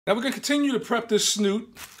Now we're going to continue to prep this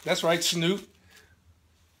snoot. That's right, snoot.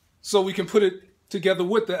 So we can put it together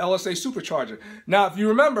with the LSA Supercharger. Now, if you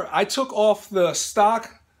remember, I took off the stock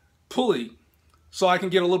pulley so I can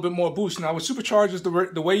get a little bit more boost. Now with superchargers,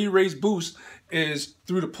 the way you raise boost is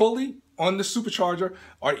through the pulley on the supercharger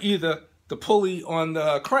or either the pulley on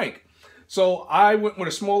the crank. So I went with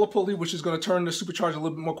a smaller pulley, which is going to turn the supercharger a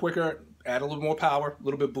little bit more quicker, add a little more power, a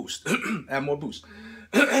little bit boost, add more boost.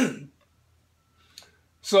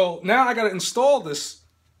 So now I got to install this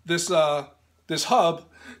hub.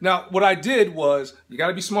 Now what I did was, you got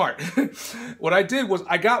to be smart. What I did was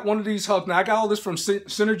I got one of these hubs. Now I got all this from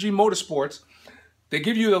Synergy Motorsports. They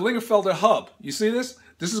give you the lingenfelter hub. You see this?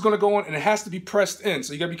 This is going to go on and it has to be pressed in.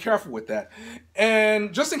 So you got to be careful with that.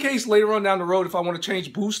 And just in case later on down the road, if I want to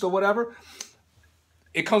change boost or whatever,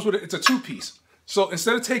 it comes with it's a two-piece. So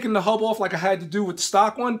instead of taking the hub off like I had to do with the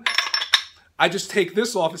stock one, I just take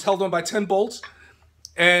this off. It's held on by 10 bolts.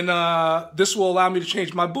 And this will allow me to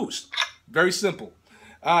change my boost. Very simple.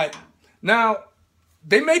 All right. Now,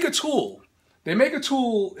 they make a tool. They make a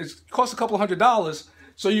tool. It costs a couple $100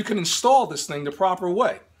 so you can install this thing the proper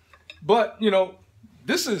way. But, you know,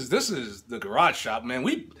 this is the garage shop, man.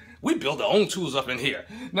 We build our own tools up in here.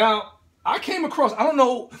 Now, I came across, I don't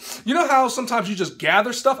know, you know how sometimes you just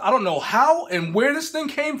gather stuff? I don't know how and where this thing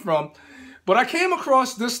came from, but I came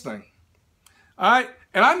across this thing. All right.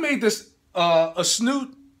 And I made this a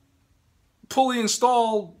Snoot pulley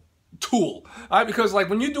install tool. All right, because like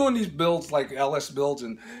when you're doing these builds, like LS builds,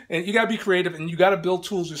 and you gotta be creative and you gotta build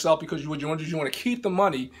tools yourself because you want to keep the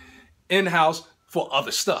money in-house for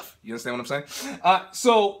other stuff. You understand what I'm saying?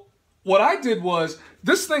 So what I did was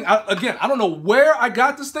this thing. Again, I don't know where I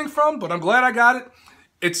got this thing from, but I'm glad I got it.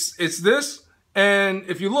 It's this, and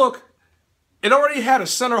if you look, it already had a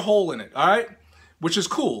center hole in it. All right. Which is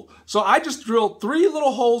cool. So I just drilled 3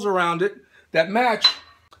 little holes around it that match.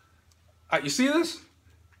 You see this?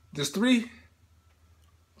 There's 3,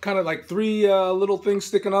 kind of like 3 little things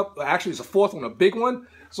sticking up. Actually, it's a 4th one, a big one.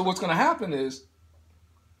 So what's going to happen is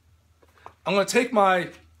I'm going to take we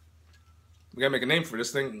got to make a name for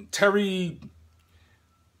this thing. I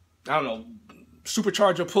don't know,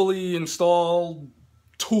 Supercharger pulley install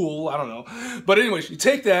tool. I don't know. But anyways, you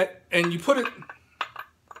take that and you put it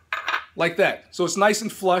like that. So it's nice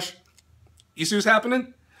and flush. You see what's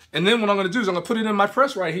happening? And then what I'm going to do is I'm going to put it in my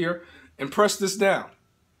press right here and press this down.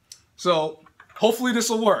 So hopefully this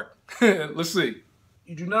will work. Let's see.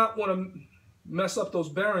 You do not want to mess up those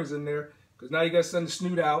bearings in there because now you got to send the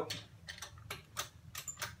snoot out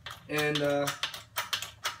and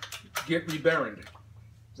get rebearinged.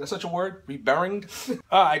 Is that such a word? Rebearinged?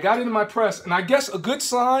 I got it in my press, and I guess a good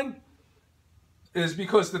sign is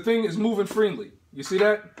because the thing is moving freely. You see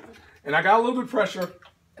that? And I got a little bit of pressure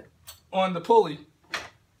on the pulley,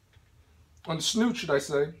 on the snoot, should I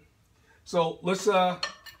say. So let's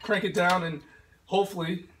crank it down and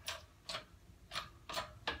hopefully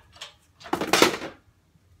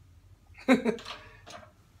I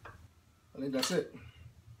think that's it.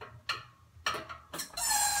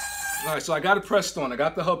 All right, so I got it pressed on. I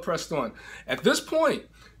got the hub pressed on. At this point,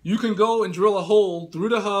 you can go and drill a hole through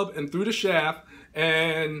the hub and through the shaft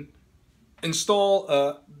and install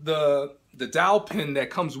the dowel pin that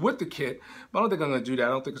comes with the kit. But I don't think I'm going to do that. I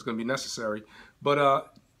don't think it's going to be necessary. But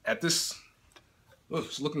at this,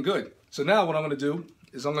 it's looking good. So now what I'm going to do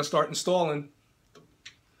is I'm going to start installing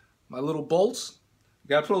my little bolts. You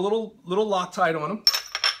got to put a little Loctite on them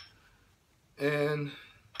and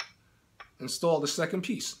install the second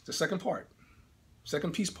piece, the second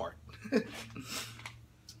piece part.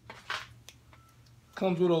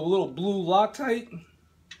 Comes with a little blue Loctite.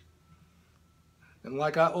 And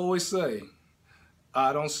like I always say,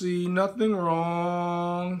 I don't see nothing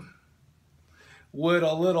wrong with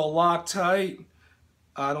a little Loctite.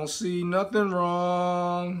 I don't see nothing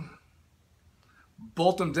wrong.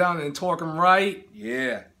 Bolt them down and torque them right.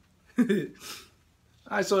 Yeah. All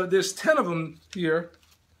right, so there's 10 of them here.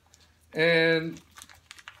 And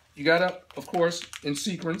you gotta, of course, in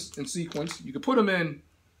sequence. You can put them in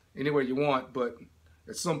anywhere you want, but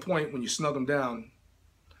at some point when you snug them down,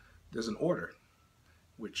 there's an order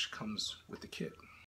which comes with the kit.